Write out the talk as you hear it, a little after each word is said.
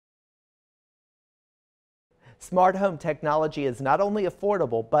Smart home technology is not only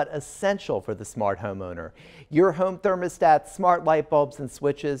affordable, but essential for the smart homeowner. Your home thermostats, smart light bulbs and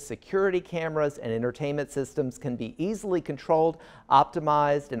switches, security cameras, and entertainment systems can be easily controlled,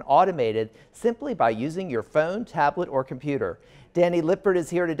 optimized, and automated simply by using your phone, tablet, or computer. Danny Lipford is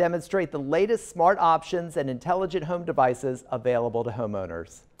here to demonstrate the latest smart options and intelligent home devices available to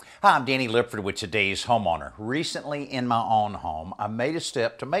homeowners. Hi, I'm Danny Lipford with today's Homeowner. Recently in my own home, I made a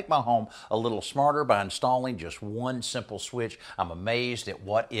step to make my home a little smarter by installing just one simple switch. I'm amazed at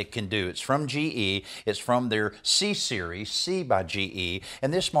what it can do. It's from GE. It's from their C series, C by GE.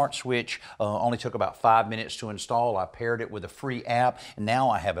 And this smart switch only took about 5 minutes to install. I paired it with a free app, and now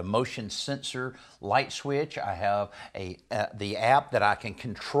I have a motion sensor light switch. I have the app that I can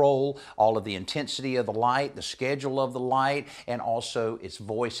control all of the intensity of the light, the schedule of the light, and also it's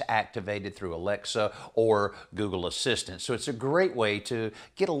voice activated through Alexa or Google Assistant. So it's a great way to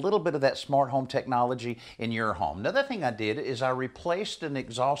get a little bit of that smart home technology in your home. Another thing I did is I replaced an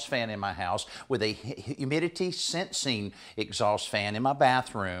exhaust fan in my house with a humidity sensing exhaust fan in my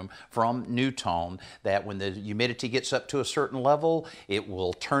bathroom from Newtone, that when the humidity gets up to a certain level, it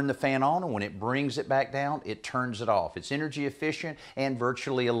will turn the fan on, and when it brings it back down, it turns it off. It's energy efficient and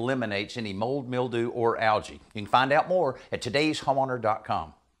virtually eliminates any mold, mildew, or algae. You can find out more at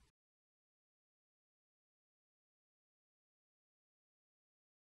todayshomeowner.com.